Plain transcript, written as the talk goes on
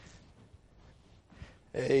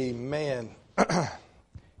Amen.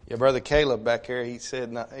 Yeah, Brother Caleb back here, he said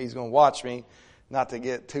he's going to watch me not to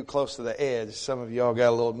get too close to the edge. Some of y'all got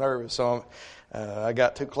a little nervous on. I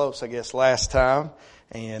got too close, I guess, last time.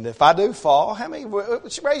 And if I do fall,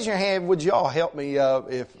 raise your hand, would y'all help me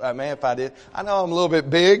if I did? I know I'm a little bit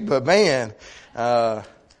big, but man,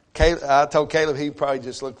 Caleb, I told Caleb he'd probably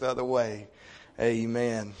just look the other way.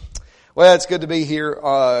 Amen. Well, it's good to be here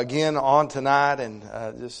again on tonight and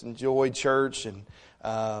just enjoyed church. And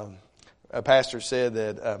a pastor said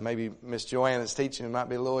that maybe Miss Joanna's teaching might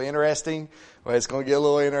be a little interesting. Well, it's going to get a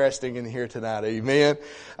little interesting in here tonight. Amen.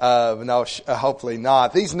 But no, hopefully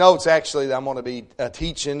not. These notes actually that I'm going to be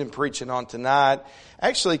teaching and preaching on tonight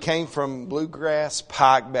actually came from Bluegrass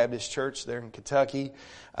Pike Baptist Church there in Kentucky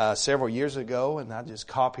several years ago, and I just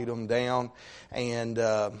copied them down, and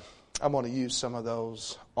I'm going to use some of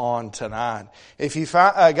those on tonight. If you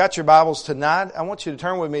got your Bibles tonight, I want you to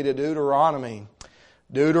turn with me to Deuteronomy.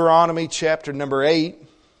 Deuteronomy chapter number 8.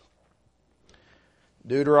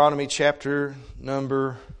 Deuteronomy chapter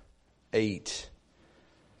number 8.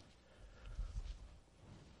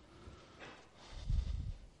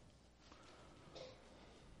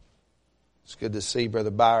 It's good to see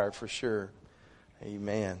Brother Byard for sure.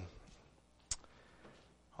 Amen.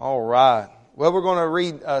 All right. Well, we're going to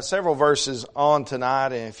read several verses on tonight,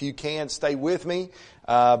 and if you can, stay with me.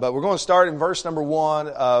 But we're going to start in verse number 1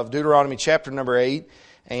 of Deuteronomy chapter number 8.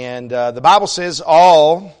 And the Bible says,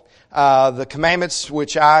 all the commandments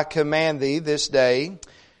which I command thee this day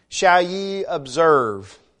shall ye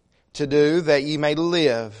observe to do, that ye may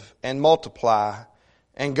live and multiply,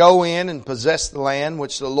 and go in and possess the land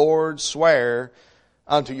which the Lord sware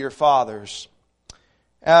unto your fathers.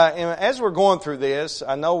 And as we're going through this,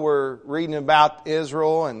 I know we're reading about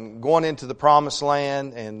Israel and going into the promised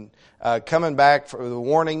land and coming back for the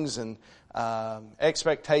warnings and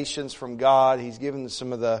expectations from God. He's given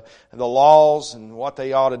some of the laws and what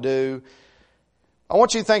they ought to do. I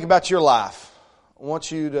want you to think about your life. I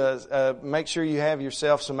want you to make sure you have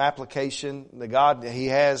yourself some application. The God, He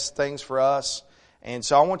has things for us. And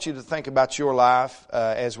so I want you to think about your life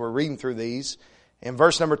as we're reading through these. In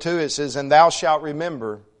verse number 2 it says, and thou shalt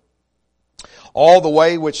remember all the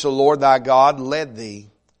way which the Lord thy God led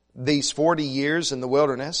thee these 40 years in the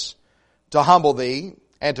wilderness, to humble thee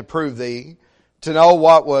and to prove thee, to know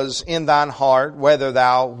what was in thine heart, whether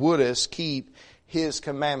thou wouldest keep His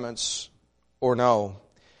commandments or no.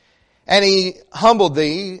 And He humbled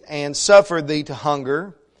thee and suffered thee to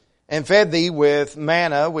hunger, and fed thee with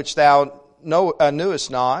manna which thou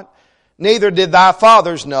knewest not, neither did thy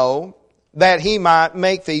fathers know, that He might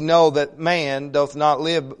make thee know that man doth not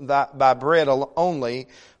live by bread only,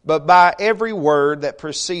 but by every word that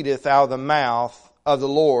proceedeth out of the mouth of the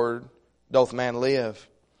Lord doth man live.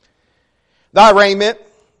 Thy raiment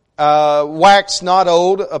waxed not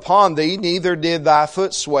old upon thee, neither did thy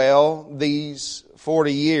foot swell these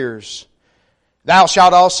 40 years. Thou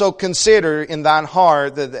shalt also consider in thine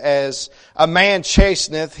heart that as a man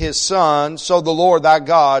chasteneth his son, so the Lord thy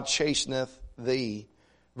God chasteneth thee.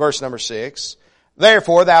 Verse number 6.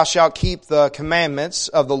 Therefore thou shalt keep the commandments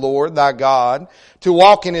of the Lord thy God, to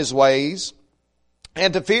walk in His ways,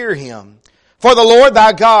 and to fear Him. For the Lord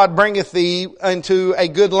thy God bringeth thee into a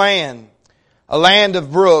good land, a land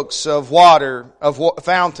of brooks, of water, of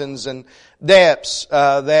fountains and depths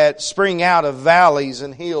that spring out of valleys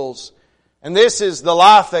and hills. And this is the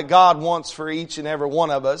life that God wants for each and every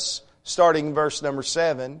one of us, starting in verse number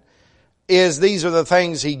 7, is these are the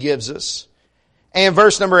things He gives us. And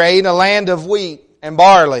verse number 8, a land of wheat and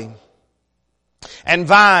barley, and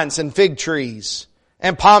vines and fig trees,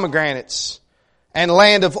 and pomegranates, and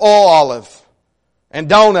land of olive, and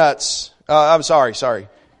donuts,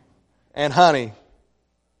 and honey.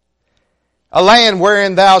 A land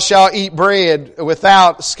wherein thou shalt eat bread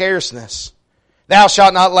without scarceness. Thou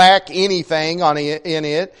shalt not lack anything in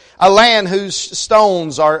it. A land whose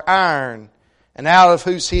stones are iron, and out of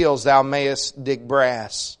whose hills thou mayest dig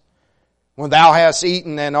brass. When thou hast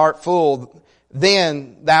eaten and art full,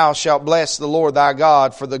 then thou shalt bless the Lord thy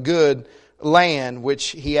God for the good land which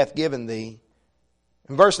He hath given thee.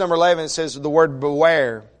 In verse number 11 it says the word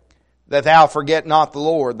beware, that thou forget not the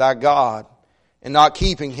Lord thy God, in not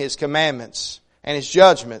keeping His commandments and His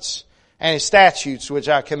judgments and His statutes which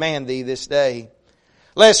I command thee this day.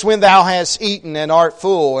 Lest when thou hast eaten and art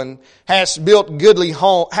full, and hast built goodly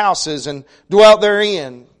houses and dwelt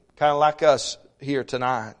therein, kind of like us here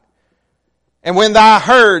tonight. And when thy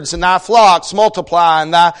herds and thy flocks multiply,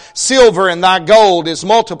 and thy silver and thy gold is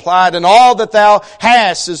multiplied, and all that thou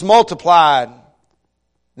hast is multiplied,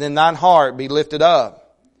 then thine heart be lifted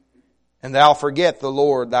up, and thou forget the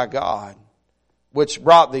Lord thy God, which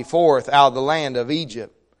brought thee forth out of the land of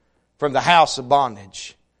Egypt, from the house of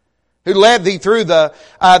bondage, who led thee through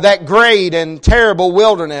that great and terrible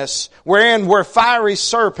wilderness, wherein were fiery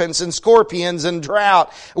serpents and scorpions and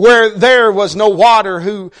drought, where there was no water,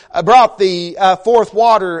 who brought thee forth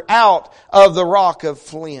water out of the rock of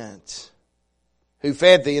flint, who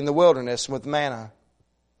fed thee in the wilderness with manna,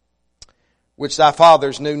 which thy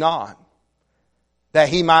fathers knew not, that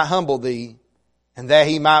He might humble thee, and that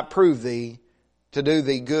He might prove thee to do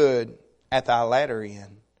thee good at thy latter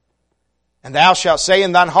end. And thou shalt say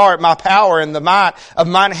in thine heart, my power and the might of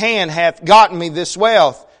mine hand hath gotten me this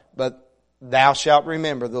wealth. But thou shalt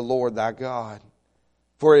remember the Lord thy God.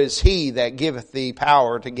 For it is He that giveth thee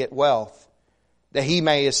power to get wealth, that He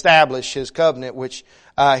may establish His covenant which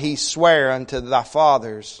He sware unto thy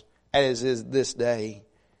fathers, as is this day.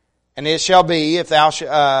 And it shall be, if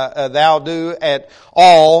thou do at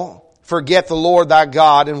all forget the Lord thy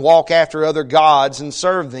God, and walk after other gods, and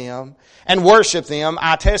serve them, and worship them,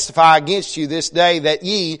 I testify against you this day that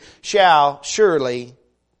ye shall surely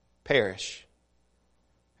perish.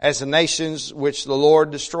 As the nations which the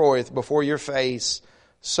Lord destroyeth before your face,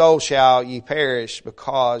 so shall ye perish,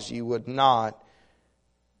 because you would not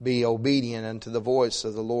be obedient unto the voice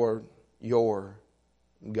of the Lord your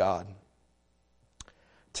God.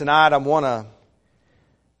 Tonight I want to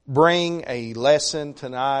bring a lesson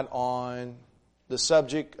tonight on the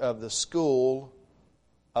subject of the school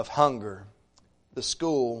of hunger. The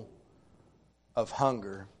school of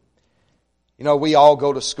hunger. You know, we all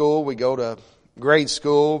go to school. We go to grade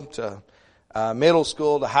school, to middle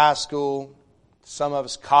school, to high school. Some of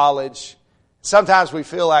us college. Sometimes we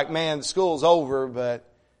feel like, man, school's over, but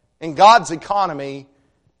in God's economy,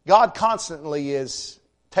 God constantly is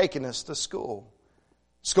taking us to school.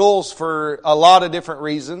 School's for a lot of different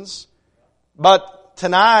reasons. But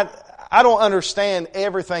tonight, I don't understand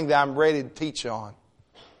everything that I'm ready to teach on.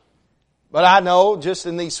 But I know just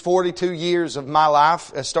in these 42 years of my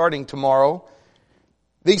life, starting tomorrow,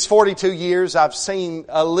 these 42 years I've seen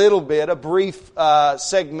a little bit, a brief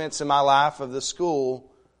segments in my life of the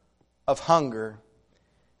school of hunger.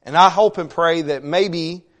 And I hope and pray that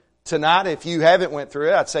maybe tonight, if you haven't went through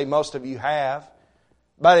it, I'd say most of you have.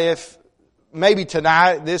 But if maybe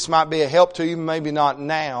tonight this might be a help to you, maybe not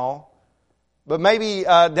now. But maybe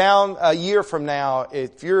down a year from now,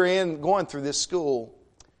 if you're going through this school,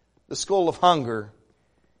 the school of hunger,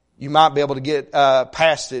 you might be able to get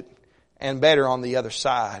past it and better on the other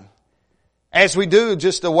side. As we do,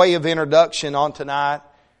 just a way of introduction on tonight.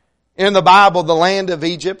 In the Bible, the land of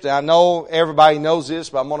Egypt, I know everybody knows this,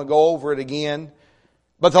 but I'm going to go over it again.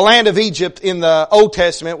 But the land of Egypt in the Old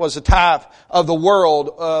Testament was a type of the world,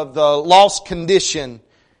 of the lost condition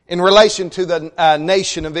in relation to the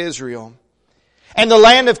nation of Israel. And the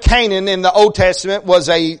land of Canaan in the Old Testament was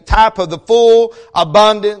a type of the full,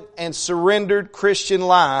 abundant, and surrendered Christian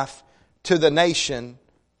life to the nation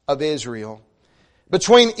of Israel.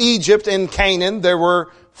 Between Egypt and Canaan, there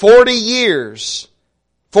were 40 years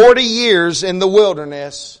in the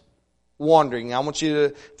wilderness wandering. I want you to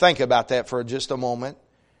think about that for just a moment.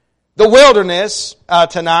 The wilderness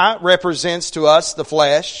tonight represents to us the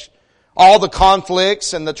flesh, all the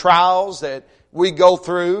conflicts and the trials that we go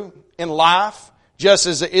through in life. Just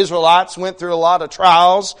as the Israelites went through a lot of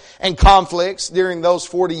trials and conflicts during those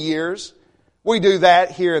 40 years, we do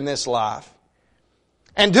that here in this life.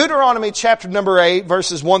 And Deuteronomy chapter number 8,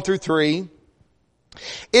 verses 1 through 3,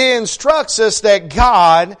 it instructs us that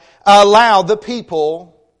God allowed the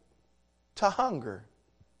people to hunger.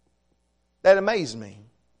 That amazed me.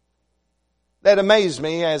 That amazed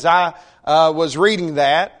me as I was reading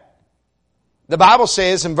that. The Bible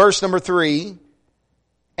says in verse number 3,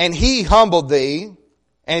 and He humbled thee.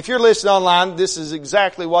 And if you're listening online, this is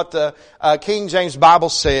exactly what the King James Bible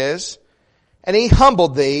says. And He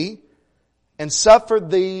humbled thee and suffered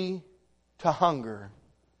thee to hunger.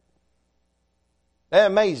 That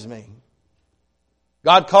amazed me.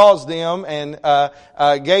 God caused them and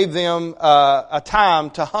gave them a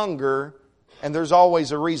time to hunger. And there's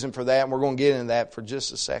always a reason for that. And we're going to get into that for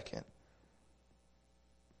just a second.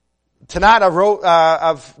 Tonight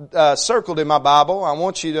I've circled in my Bible. I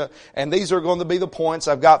want you to, and these are going to be the points.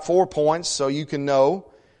 I've got 4 points so you can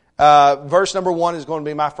know. Verse number 1 is going to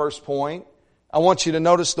be my first point. I want you to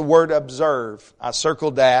notice the word observe. I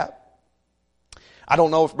circled that. I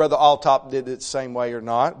don't know if Brother Altop did it the same way or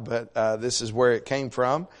not, but this is where it came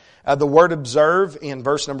from. The word observe in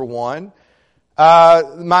verse number 1.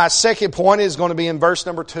 My second point is going to be in verse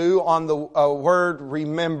number 2 on the word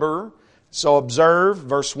remember. So observe,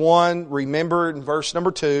 verse 1, remember in verse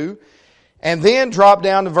number 2. And then drop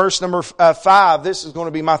down to verse number 5. This is going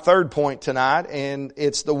to be my third point tonight, and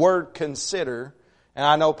it's the word consider And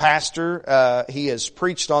I know Pastor, he has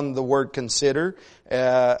preached on the word consider.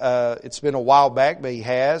 It's been a while back, but he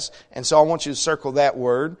has. And so I want you to circle that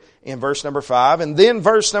word in verse number 5. And then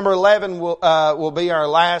verse number 11 will be our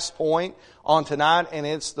last point on tonight, and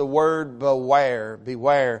it's the word beware.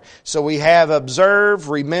 Beware. So we have observe,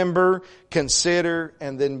 remember, consider,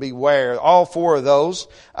 and then beware. All four of those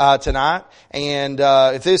tonight. And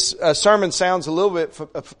if this sermon sounds a little bit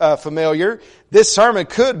familiar, this sermon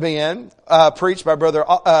could have been preached by Brother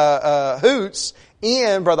Hoots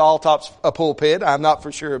in Brother Altop's pulpit. I'm not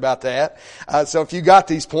for sure about that. So if you got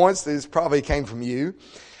these points, this probably came from you.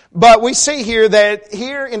 But we see here that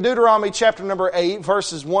here in Deuteronomy chapter number 8,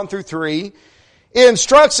 verses 1 through 3, it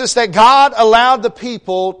instructs us that God allowed the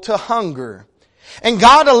people to hunger. And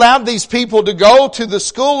God allowed these people to go to the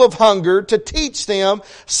school of hunger to teach them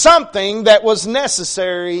something that was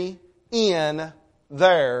necessary in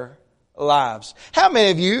their lives. How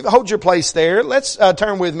many of you, hold your place there, let's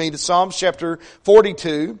turn with me to Psalms chapter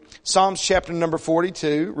 42. Psalms chapter number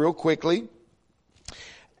 42, real quickly.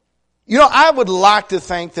 You know, I would like to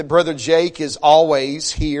think that Brother Jake is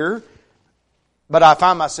always here, but I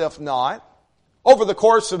find myself not. Over the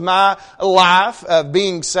course of my life of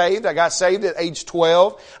being saved, I got saved at age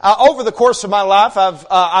 12. Over the course of my life, I've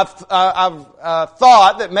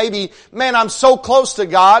thought that maybe, man, I'm so close to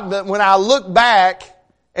God, but when I look back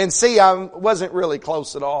and see, I wasn't really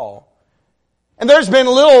close at all. And there's been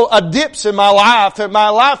little dips in my life. My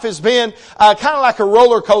life has been kind of like a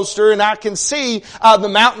roller coaster, and I can see the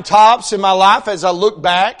mountaintops in my life as I look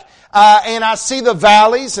back, and I see the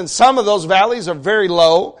valleys, and some of those valleys are very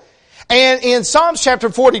low. And in Psalms chapter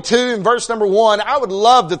 42 and verse number 1, I would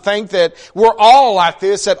love to think that we're all like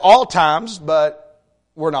this at all times, but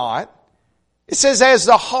we're not. It says, as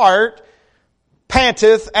the hart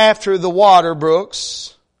panteth after the water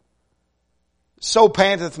brooks, so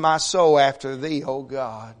panteth my soul after thee, O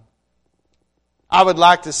God. I would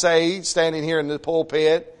like to say, standing here in the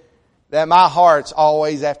pulpit, that my heart's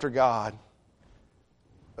always after God.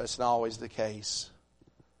 But it's not always the case.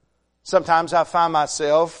 Sometimes I find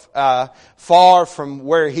myself far from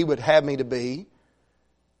where He would have me to be.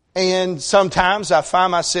 And sometimes I find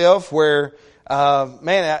myself where,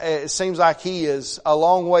 it seems like He is a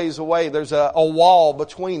long ways away. There's a wall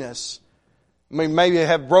between us. I mean, maybe I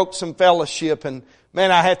have broke some fellowship, and man,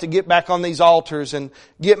 I have to get back on these altars and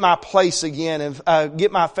get my place again and get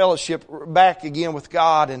my fellowship back again with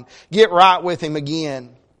God and get right with Him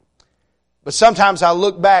again. But sometimes I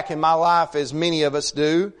look back in my life, as many of us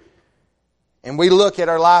do, and we look at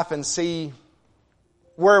our life and see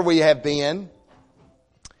where we have been,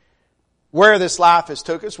 where this life has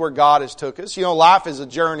took us, where God has took us. You know, life is a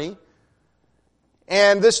journey.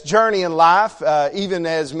 And this journey in life, even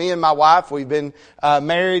as me and my wife, we've been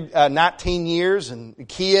married 19 years and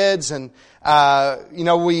kids, and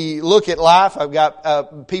we look at life. I've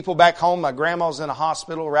got people back home. My grandma's in a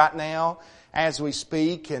hospital right now as we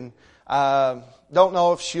speak, and don't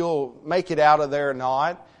know if she'll make it out of there or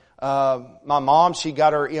not. My mom, she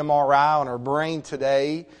got her MRI on her brain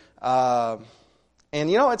today, and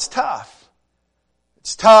it's tough.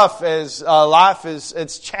 It's tough as life is.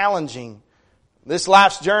 It's challenging. This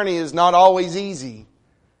life's journey is not always easy.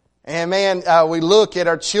 And man, we look at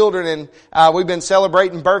our children, and we've been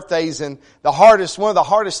celebrating birthdays, and one of the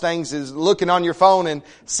hardest things is looking on your phone and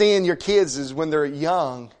seeing your kids is when they're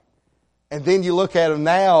young. And then you look at them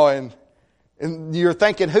now, and you're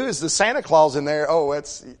thinking, who is the Santa Claus in there? Oh,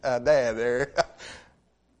 it's Dad there.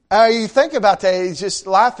 You think about that, it's just,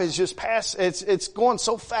 life is just past, it's going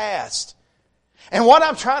so fast. And what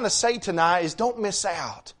I'm trying to say tonight is don't miss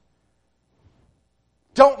out.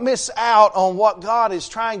 Don't miss out on what God is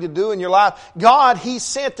trying to do in your life. God, He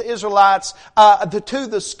sent the Israelites to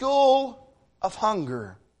the school of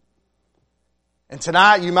hunger. And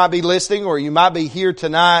tonight you might be listening, or you might be here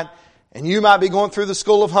tonight, and you might be going through the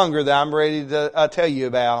school of hunger that I'm ready to tell you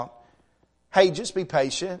about. Hey, just be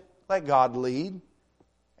patient. Let God lead.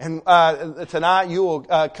 And tonight you will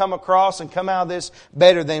come across and come out of this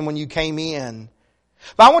better than when you came in.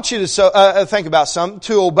 But I want you to think about something.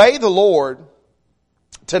 To obey the Lord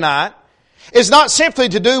tonight is not simply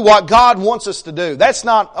to do what God wants us to do. That's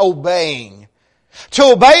not obeying.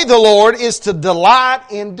 To obey the Lord is to delight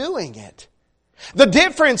in doing it. The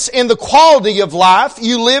difference in the quality of life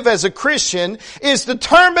you live as a Christian is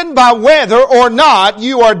determined by whether or not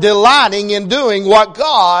you are delighting in doing what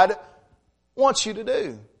God wants you to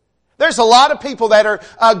do. There's a lot of people that are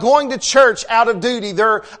going to church out of duty.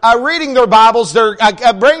 They're reading their Bibles. They're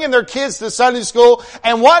bringing their kids to Sunday school.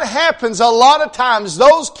 And what happens a lot of times,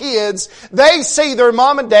 those kids, they see their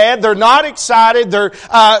mom and dad. They're not excited.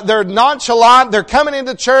 They're nonchalant. They're coming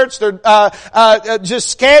into church. They're just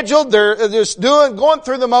scheduled. They're just going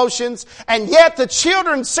through the motions. And yet the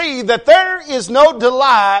children see that there is no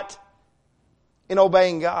delight in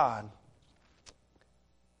obeying God.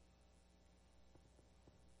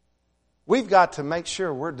 We've got to make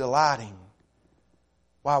sure we're delighting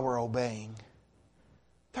while we're obeying.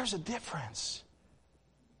 There's a difference.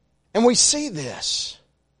 And we see this.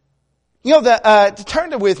 You know,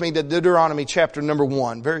 turn with me to Deuteronomy chapter number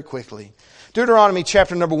 1 very quickly. Deuteronomy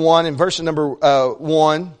chapter number 1 and verse number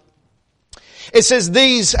 1. It says,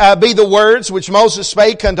 "These be the words which Moses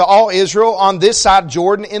spake unto all Israel on this side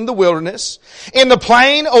Jordan in the wilderness, in the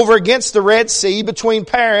plain over against the Red Sea, between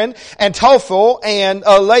Paran and Tophel and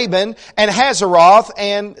Laban and Hazeroth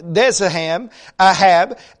and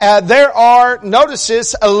Ahab. There are, notice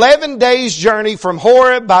this, 11 days journey from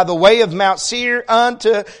Horeb by the way of Mount Seir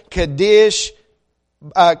unto Kadesh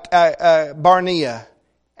Barnea.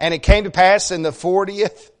 And it came to pass in the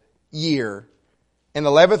 40th year, in the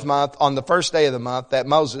 11th month, on the first day of the month, that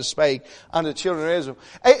Moses spake unto the children of Israel."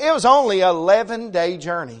 It was only an 11-day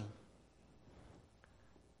journey.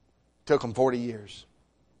 Took them 40 years.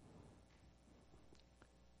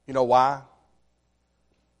 You know why?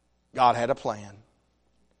 God had a plan.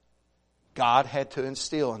 God had to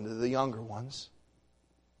instill into the younger ones.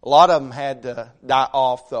 A lot of them had to die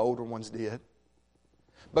off, the older ones did.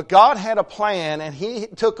 But God had a plan, and He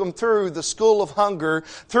took them through the school of hunger,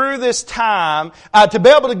 through this time, to be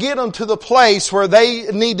able to get them to the place where they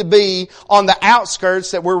need to be on the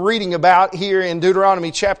outskirts that we're reading about here in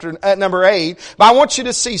Deuteronomy chapter number 8. But I want you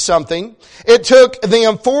to see something. It took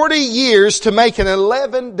them 40 years to make an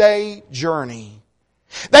 11-day journey.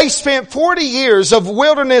 They spent 40 years of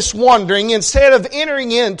wilderness wandering instead of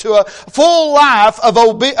entering into a full life of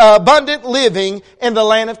abundant living in the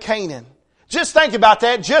land of Canaan. Just think about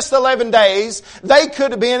that. Just 11 days, they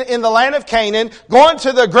could have been in the land of Canaan, going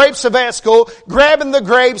to the grapes of Eshcol, grabbing the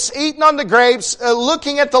grapes, eating on the grapes,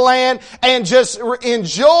 looking at the land, and just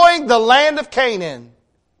enjoying the land of Canaan.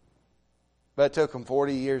 But it took them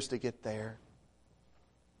 40 years to get there.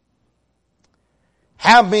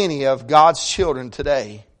 How many of God's children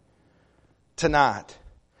today, tonight,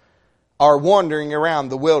 are wandering around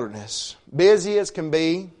the wilderness, busy as can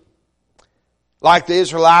be, like the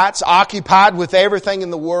Israelites, occupied with everything in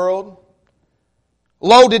the world,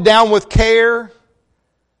 loaded down with care,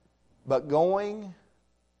 but going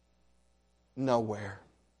nowhere?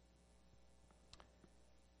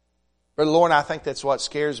 Brother Lord, I think that's what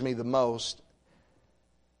scares me the most.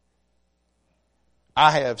 I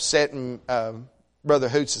have sat in Brother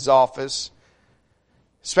Hoots' office,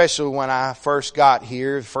 especially when I first got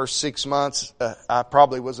here, the first 6 months, I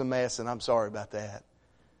probably was a mess, and I'm sorry about that.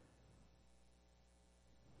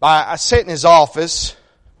 I sat in his office,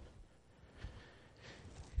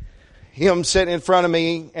 him sitting in front of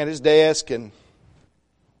me at his desk, and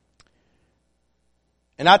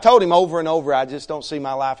I told him over and over, I just don't see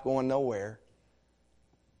my life going nowhere.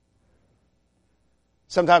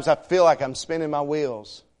 Sometimes I feel like I'm spinning my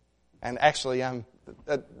wheels, and actually I'm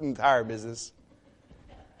in the tire business.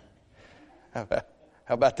 How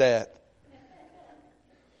about that?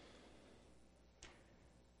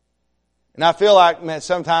 And I feel like, man,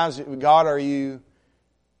 sometimes, God, are you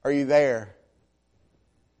there?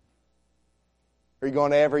 Are you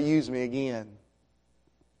going to ever use me again?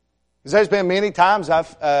 Because there's been many times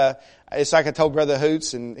it's like I told Brother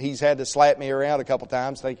Hoots, and he's had to slap me around a couple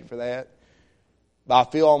times. Thank you for that. But I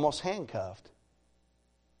feel almost handcuffed.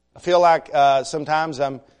 I feel like sometimes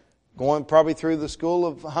I'm going probably through the school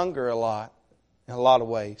of hunger in a lot of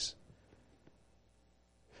ways.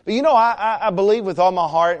 But you know, I believe with all my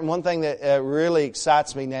heart, and one thing that really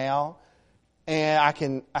excites me now, and I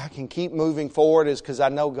can keep moving forward, is because I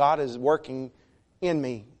know God is working in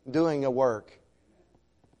me, doing a work.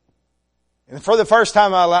 And for the first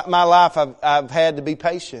time in my life, I've had to be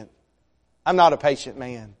patient. I'm not a patient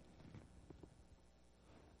man.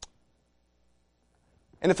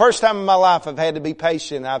 And the first time in my life, I've had to be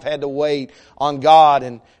patient. I've had to wait on God,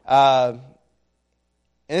 and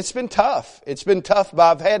it's been tough. It's been tough, but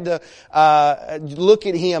I've had to look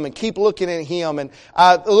at Him and keep looking at Him and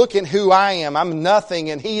look at who I am. I'm nothing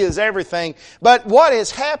and He is everything. But what has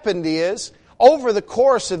happened is, over the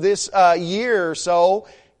course of this year or so,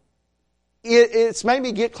 it's made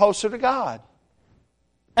me get closer to God.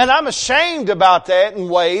 And I'm ashamed about that in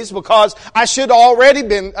ways because I should already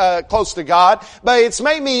been close to God. But it's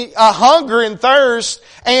made me hunger and thirst,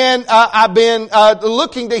 and I've been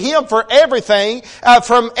looking to Him for everything.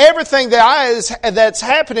 From everything that's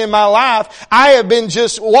happened in my life, I have been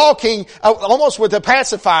just walking almost with a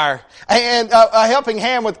pacifier and a helping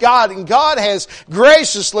hand with God. And God has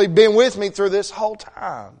graciously been with me through this whole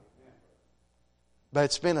time. But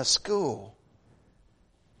it's been a school.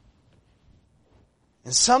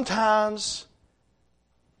 And sometimes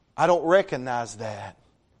I don't recognize that.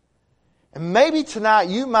 And maybe tonight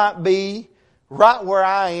you might be right where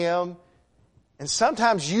I am, and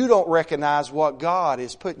sometimes you don't recognize what God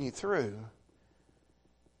is putting you through.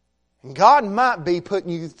 And God might be putting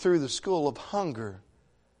you through the school of hunger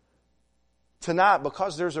tonight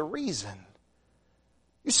because there's a reason.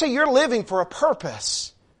 You see, you're living for a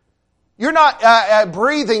purpose. You're not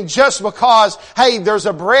breathing just because, hey, there's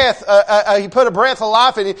a breath, He put a breath of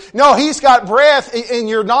life in you. No, He's got breath in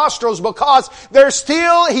your nostrils because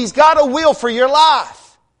He's got a will for your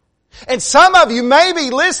life. And some of you may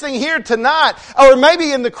be listening here tonight, or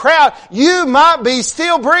maybe in the crowd, you might be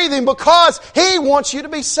still breathing because He wants you to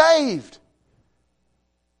be saved.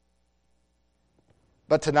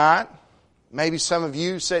 But tonight, maybe some of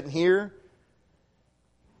you sitting here,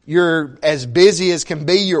 you're as busy as can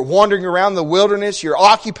be. You're wandering around the wilderness. You're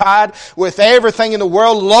occupied with everything in the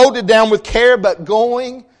world, loaded down with care, but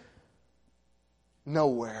going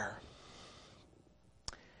nowhere.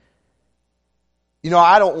 You know,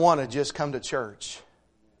 I don't want to just come to church.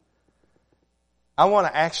 I want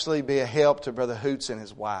to actually be a help to Brother Hoots and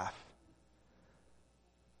his wife.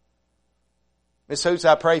 Miss Hoots,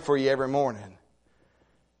 I pray for you every morning.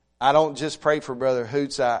 I don't just pray for Brother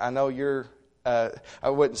Hoots. I know you're I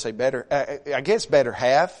wouldn't say better. I guess better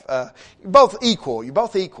half. You're both equal. You're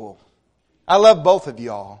both equal. I love both of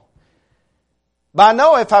y'all. But I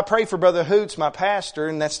know if I pray for Brother Hoots, my pastor,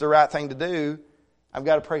 and that's the right thing to do, I've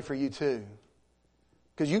got to pray for you too.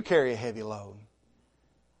 Because you carry a heavy load.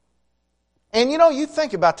 And you know, you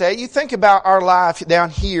think about that. You think about our life down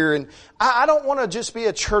here, and I don't want to just be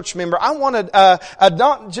a church member. I want to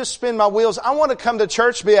not just spin my wheels. I want to come to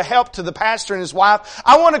church, be a help to the pastor and his wife.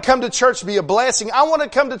 I want to come to church, be a blessing. I want to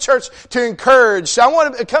come to church to encourage. I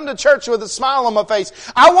want to come to church with a smile on my face.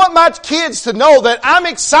 I want my kids to know that I'm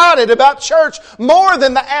excited about church more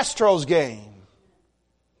than the Astros game.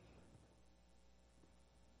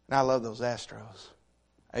 And I love those Astros.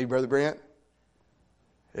 Hey, Brother Brent.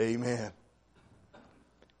 Amen.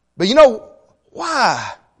 But you know,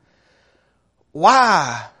 why?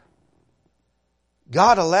 Why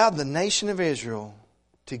God allowed the nation of Israel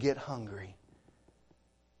to get hungry?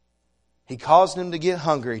 He caused them to get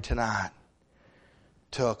hungry tonight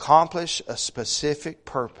to accomplish a specific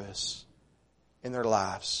purpose in their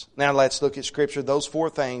lives. Now let's look at Scripture. Those four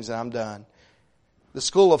things and I'm done. The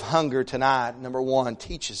school of hunger tonight, number one,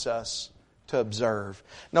 teaches us to observe.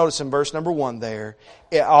 Notice in verse number 1 there,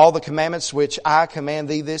 all the commandments which I command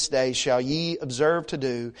thee this day shall ye observe to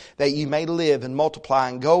do, that ye may live and multiply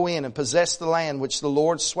and go in and possess the land which the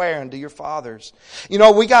Lord sware unto your fathers. You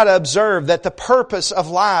know, we got to observe that the purpose of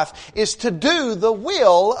life is to do the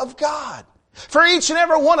will of God. For each and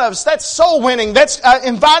every one of us, that's soul winning, that's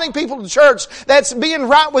inviting people to church, that's being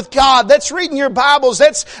right with God, that's reading your Bibles,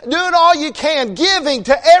 that's doing all you can, giving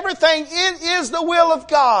to everything. It is the will of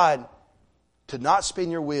God. To not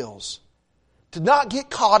spin your wheels. To not get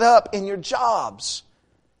caught up in your jobs.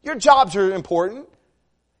 Your jobs are important.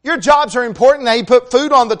 Your jobs are important. They put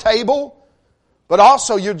food on the table. But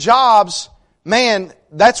also your jobs, man,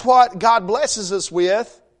 that's what God blesses us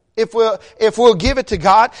with. If we'll give it to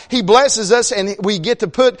God, He blesses us and we get to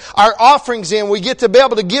put our offerings in. We get to be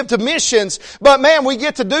able to give to missions. But man, we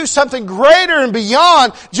get to do something greater and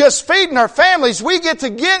beyond just feeding our families. We get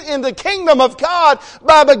to get in the kingdom of God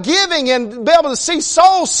by giving and be able to see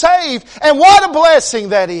souls saved. And what a blessing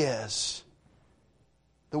that is.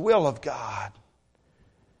 The will of God.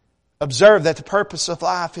 Observe that the purpose of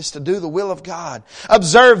life is to do the will of God.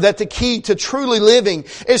 Observe that the key to truly living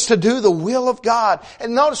is to do the will of God.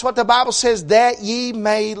 And notice what the Bible says, that ye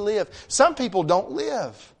may live. Some people don't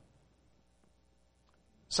live.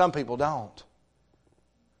 Some people don't.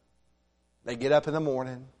 They get up in the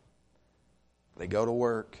morning. They go to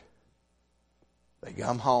work. They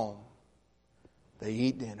come home. They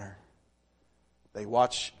eat dinner. They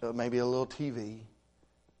watch maybe a little TV.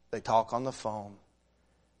 They talk on the phone.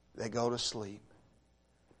 They go to sleep.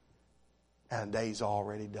 And a day's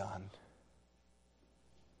already done.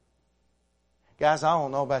 Guys, I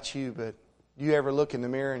don't know about you, but do you ever look in the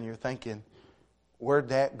mirror and you're thinking, where'd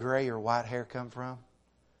that gray or white hair come from?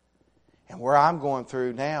 And where I'm going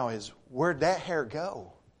through now is, where'd that hair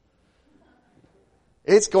go?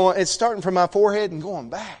 It's starting from my forehead and going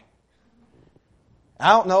back. I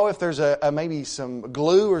don't know if there's maybe some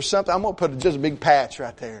glue or something. I'm going to put just a big patch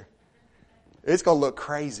right there. It's going to look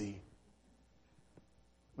crazy.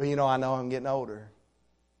 But I know I'm getting older.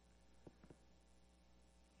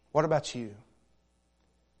 What about you?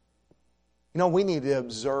 We need to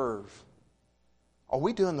observe. Are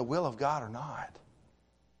we doing the will of God or not?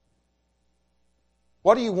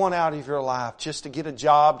 What do you want out of your life? Just to get a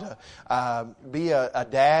job, to be a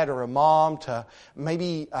dad or a mom, to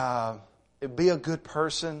maybe be a good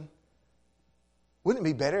person? Wouldn't it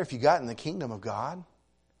be better if you got in the kingdom of God?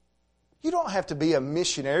 You don't have to be a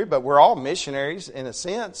missionary, but we're all missionaries in a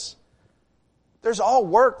sense. There's all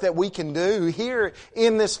work that we can do here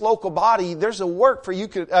in this local body. There's a work for you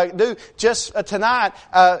to do. Just tonight,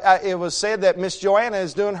 it was said that Miss Joanna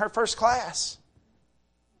is doing her first class.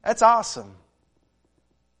 That's awesome.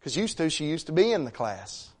 Because she used to be in the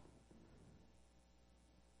class.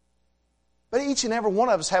 But each and every one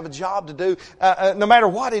of us have a job to do. No matter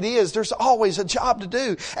what it is, there's always a job to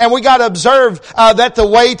do. And we got to observe that the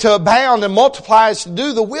way to abound and multiply is to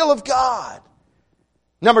do the will of God.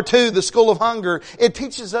 Number 2, the school of hunger. It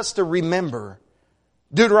teaches us to remember.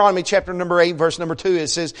 Deuteronomy chapter number 8, verse number 2, it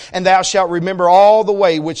says, "And thou shalt remember all the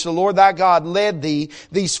way which the Lord thy God led thee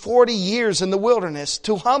these 40 years in the wilderness,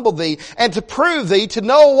 to humble thee and to prove thee, to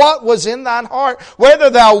know what was in thine heart,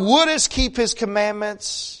 whether thou wouldest keep His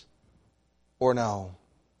commandments or no."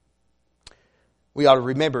 We ought to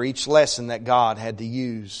remember each lesson that God had to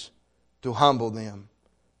use to humble them,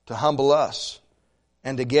 to humble us,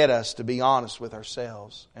 and to get us to be honest with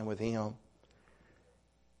ourselves and with Him.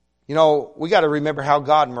 We got to remember how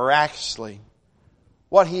God miraculously,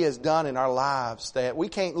 what He has done in our lives, that we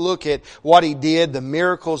can't look at what He did, the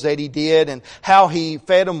miracles that He did, and how He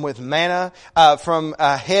fed them with manna from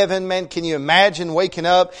heaven. Man, can you imagine waking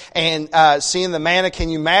up and seeing the manna? Can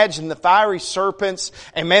you imagine the fiery serpents?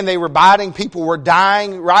 And man, they were biting. People were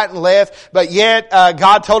dying right and left. But yet,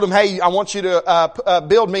 God told them, "Hey, I want you to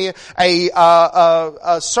build me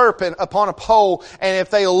a serpent upon a pole. And if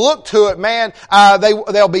they look to it, man,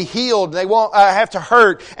 they'll be healed. They won't have to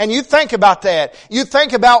hurt." And you think about that. You think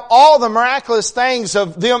about all the miraculous things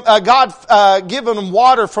of them, God giving them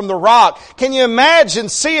water from the rock. Can you imagine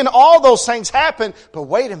seeing all those things happen? But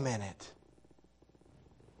wait a minute.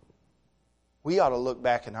 We ought to look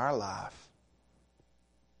back in our life.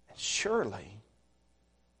 And surely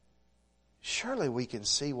we can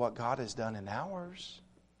see what God has done in ours.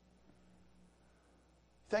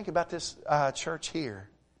 Think about this church here.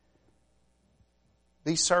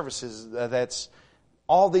 These services, that's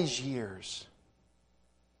all these years.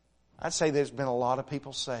 I'd say there's been a lot of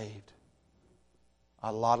people saved.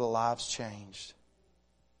 A lot of lives changed.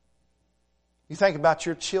 You think about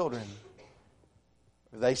your children.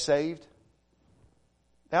 Are they saved?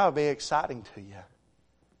 That would be exciting to you.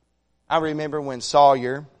 I remember when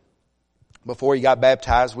Sawyer, before he got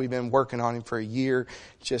baptized, we've been working on him for a year,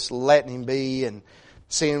 just letting him be and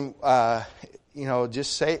seeing,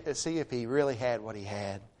 just see if he really had what he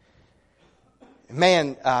had.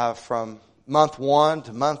 Man, from month 1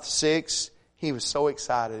 to month 6, he was so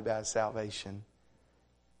excited about his salvation.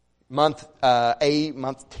 Month 8,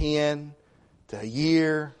 month 10 to a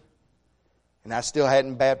year, and I still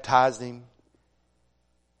hadn't baptized him.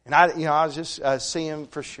 And I was just seeing him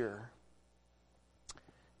for sure.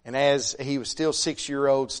 And as he was still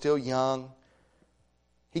 6-year-old, still young,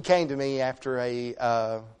 he came to me after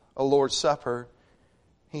a Lord's Supper.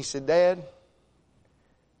 He said, "Dad,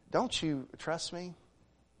 don't you trust me?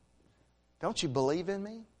 Don't you believe in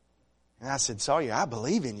me?" And I said, "Sawyer, I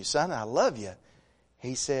believe in you, son. I love you."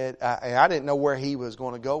 He said, I didn't know where he was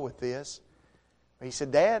going to go with this. But he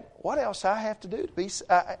said, "Dad, what else I have to do to be?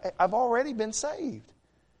 I've already been saved."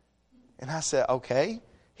 And I said, "Okay."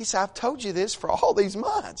 He said, "I've told you this for all these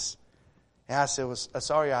months." And I said,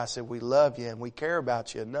 "Sawyer," I said, "we love you and we care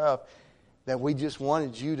about you enough that we just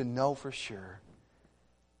wanted you to know for sure."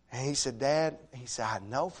 And he said, "Dad," he said, "I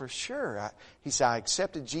know for sure." He said, "I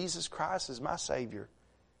accepted Jesus Christ as my Savior."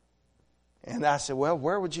 And I said, "Well,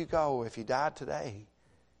 where would you go if you died today?"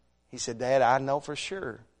 He said, "Dad, I know for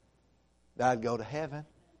sure that I'd go to heaven."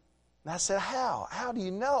 And I said, "How? How do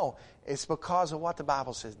you know?" "It's because of what the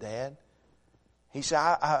Bible says, Dad." He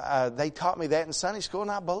said, "They taught me that in Sunday school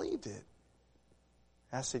and I believed it."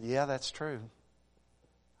 I said, "Yeah, that's true."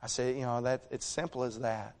 I said, that it's simple as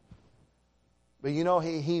that. But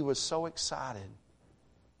he was so excited.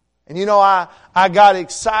 And you know, I got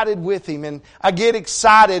excited with him, and I get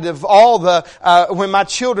excited of all the, when my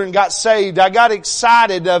children got saved, I got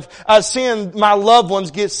excited of seeing my loved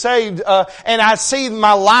ones get saved, and I see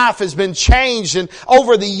my life has been changed, and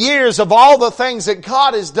over the years of all the things that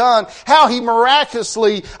God has done, how He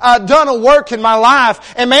miraculously done a work in my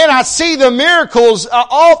life. And man, I see the miracles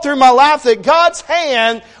all through my life that God's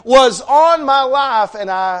hand was on my life, and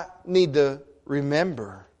I need to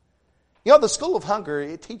remember. You know, the School of Hunger,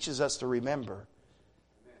 it teaches us to remember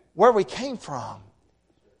where we came from.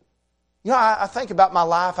 You know, I think about my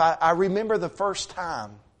life. I remember the first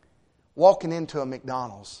time walking into a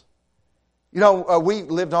McDonald's. You know, we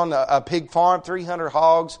lived on a pig farm, 300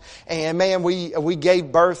 hogs, and man, we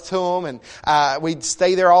gave birth to them, and we'd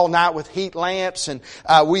stay there all night with heat lamps, and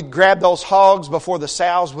we'd grab those hogs before the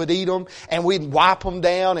sows would eat them, and we'd wipe them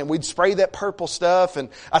down, and we'd spray that purple stuff, and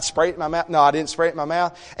I'd spray it in my mouth. No, I didn't spray it in my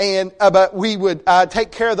mouth. And but we would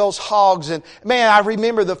take care of those hogs, and man, I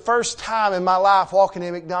remember the first time in my life walking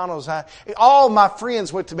in McDonald's. All my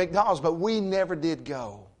friends went to McDonald's, but we never did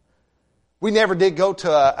go. We never did go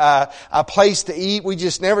to a place to eat. We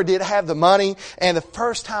just never did have the money. And the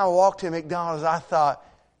first time I walked to McDonald's, I thought,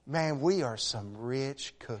 man, we are some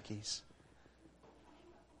rich cookies.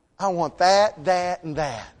 I want that, that, and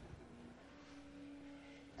that.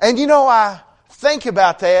 And you know, I think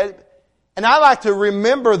about that, and I like to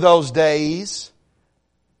remember those days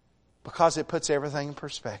because it puts everything in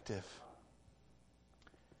perspective.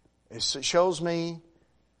 It shows me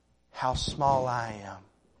how small I am.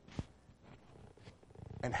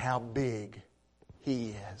 And how big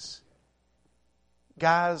He is.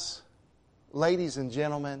 Guys, ladies and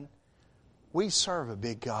gentlemen, we serve a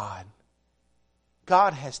big God.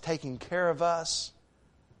 God has taken care of us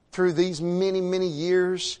through these many, many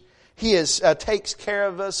years. He takes care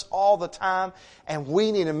of us all the time, and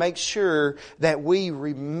we need to make sure that we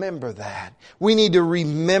remember that. We need to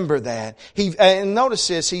remember that. And notice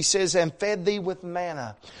this, He says, and fed thee with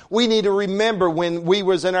manna. We need to remember when we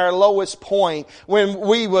was in our lowest point, when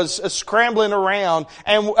we was scrambling around,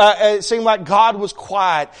 and it seemed like God was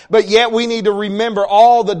quiet. But yet we need to remember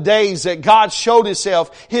all the days that God showed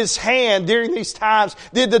Himself, His hand during these times.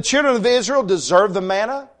 Did the children of Israel deserve the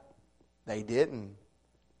manna? They didn't.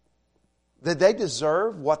 Did they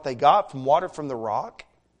deserve what they got from water from the rock?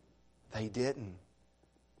 They didn't.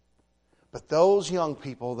 But those young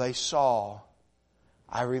people, they saw,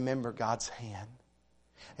 I remember God's hand.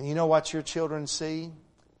 And you know what your children see?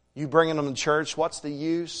 You bringing them to church, what's the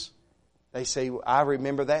use? They say, I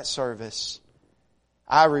remember that service.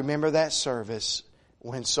 I remember that service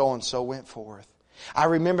when so-and-so went forth. I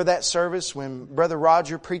remember that service when Brother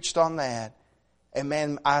Roger preached on that. And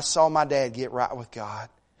man, I saw my dad get right with God.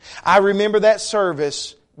 I remember that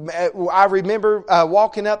service. I remember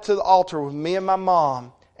walking up to the altar with me and my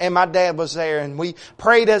mom, and my dad was there, and we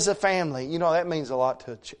prayed as a family. You know, that means a lot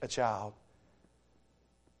to a child.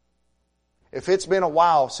 If it's been a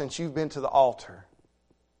while since you've been to the altar,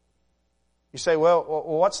 you say, well,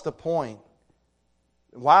 what's the point?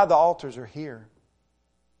 Why the altars are here?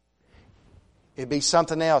 It'd be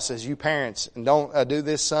something else as you parents, and don't do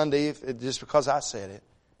this Sunday just because I said it.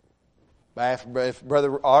 But if Brother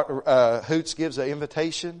Hoots gives an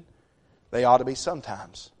invitation, they ought to be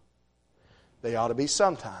sometimes. They ought to be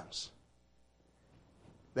sometimes.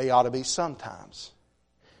 They ought to be sometimes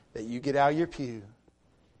that you get out of your pew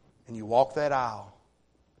and you walk that aisle.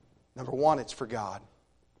 Number one, it's for God.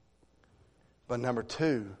 But number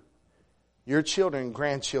two, your children and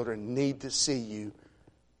grandchildren need to see you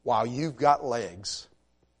while you've got legs.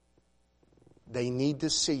 They need to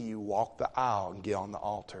see you walk the aisle and get on the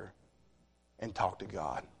altar and talk to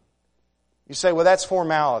God. You say, well, that's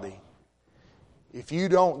formality. If you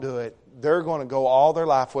don't do it, they're going to go all their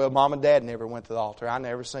life, well, Mom and Dad never went to the altar. I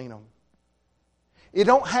never seen them. It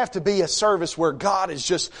don't have to be a service where God is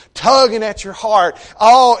just tugging at your heart.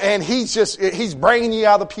 Oh, and He's bringing you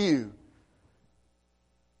out of the pew.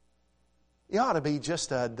 It ought to be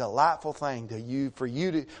just a delightful thing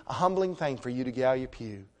a humbling thing for you to get out of your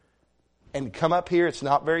pew and come up here. It's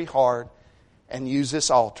not very hard, and use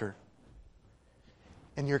this altar.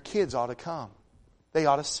 And your kids ought to come. They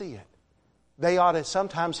ought to see it. They ought to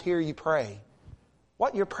sometimes hear you pray.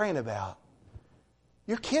 What you're praying about.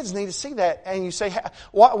 Your kids need to see that. And you say,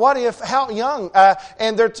 how young?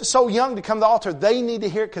 And they're so young to come to the altar. They need to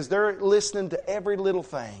hear it because they're listening to every little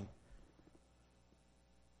thing.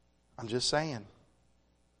 I'm just saying.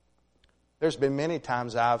 There's been many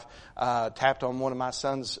times I've tapped on one of my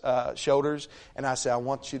son's shoulders and I say, I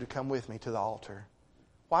want you to come with me to the altar.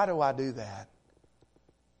 Why do I do that?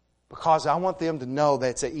 Because I want them to know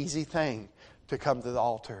that it's an easy thing to come to the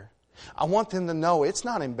altar. I want them to know it's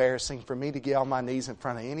not embarrassing for me to get on my knees in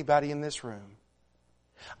front of anybody in this room.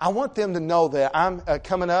 I want them to know that I'm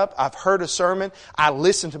coming up, I've heard a sermon, I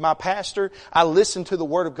listen to my pastor, I listen to the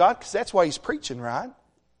Word of God, because that's why he's preaching, right?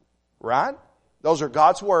 Right? Those are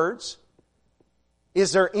God's words.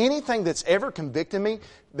 Is there anything that's ever convicted me?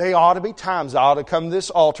 There ought to be times I ought to come to this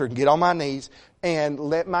altar and get on my knees and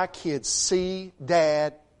let my kids see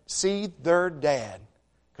their dad.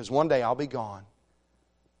 Because one day I'll be gone.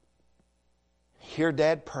 Hear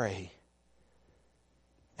Dad pray.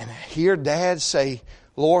 And hear Dad say,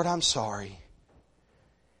 Lord, I'm sorry.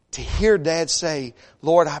 To hear Dad say,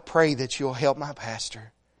 Lord, I pray that you'll help my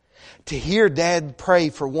pastor. To hear Dad pray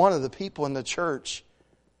for one of the people in the church.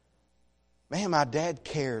 Man, my dad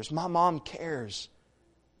cares. My mom cares.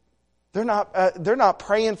 They're not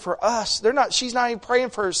praying for us. She's not even praying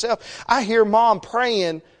for herself. I hear Mom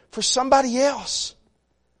praying for somebody else.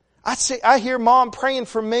 I hear Mom praying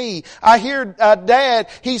for me. I hear Dad,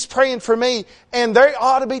 he's praying for me. And there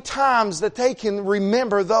ought to be times that they can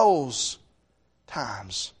remember those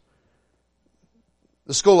times.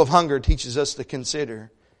 The School of Hunger teaches us to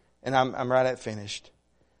consider, and I'm right at finished.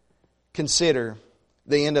 Consider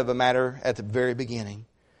the end of a matter at the very beginning.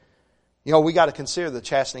 You know, we got to consider the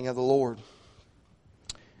chastening of the Lord.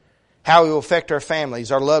 How it will affect our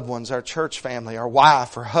families, our loved ones, our church family, our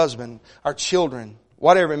wife, our husband, our children,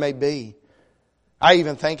 whatever it may be. I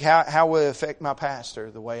even think how will it affect my pastor,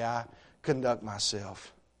 the way I conduct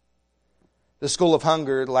myself. The School of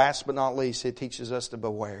Hunger, last but not least, it teaches us to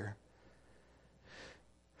beware.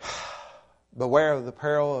 Beware of the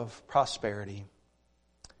peril of prosperity.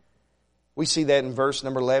 We see that in verse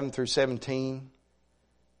number 11 through 17.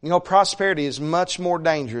 You know, prosperity is much more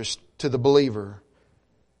dangerous to the believer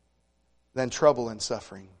than trouble and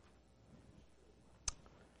suffering.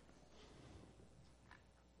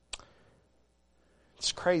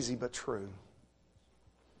 It's crazy but true.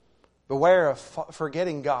 Beware of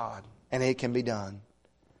forgetting God, and it can be done.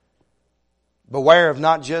 Beware of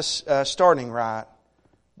not just starting right,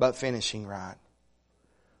 but finishing right.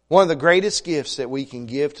 One of the greatest gifts that we can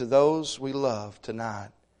give to those we love tonight,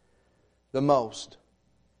 the most,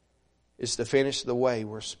 is to finish the way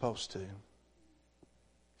we're supposed to.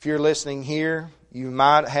 If you're listening here, you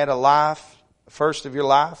might have had a life, the first of your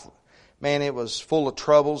life. Man, it was full of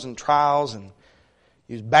troubles and trials, and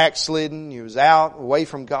you was backslidden, you was out, away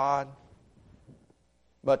from God.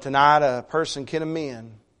 But tonight a person can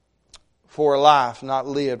amend for a life not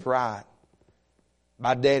lived right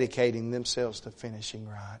by dedicating themselves to finishing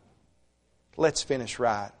right. Let's finish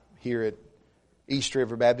right here at East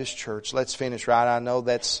River Baptist Church. Let's finish right. I know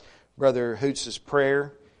that's Brother Hoots'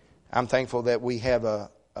 prayer. I'm thankful that we have a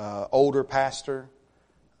older pastor.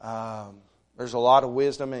 There's a lot of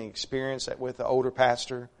wisdom and experience with the older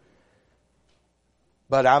pastor.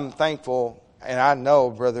 But I'm thankful, and I know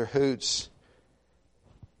Brother Hoots,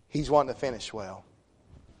 he's wanting to finish well.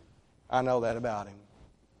 I know that about him.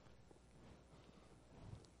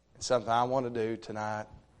 It's something I want to do tonight.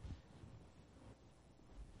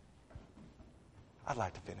 I'd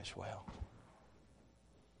like to finish well.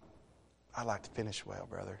 I'd like to finish well,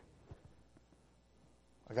 brother.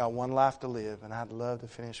 I got one life to live, and I'd love to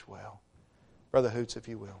finish well. Brother Hoots, if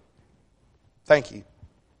you will. Thank you.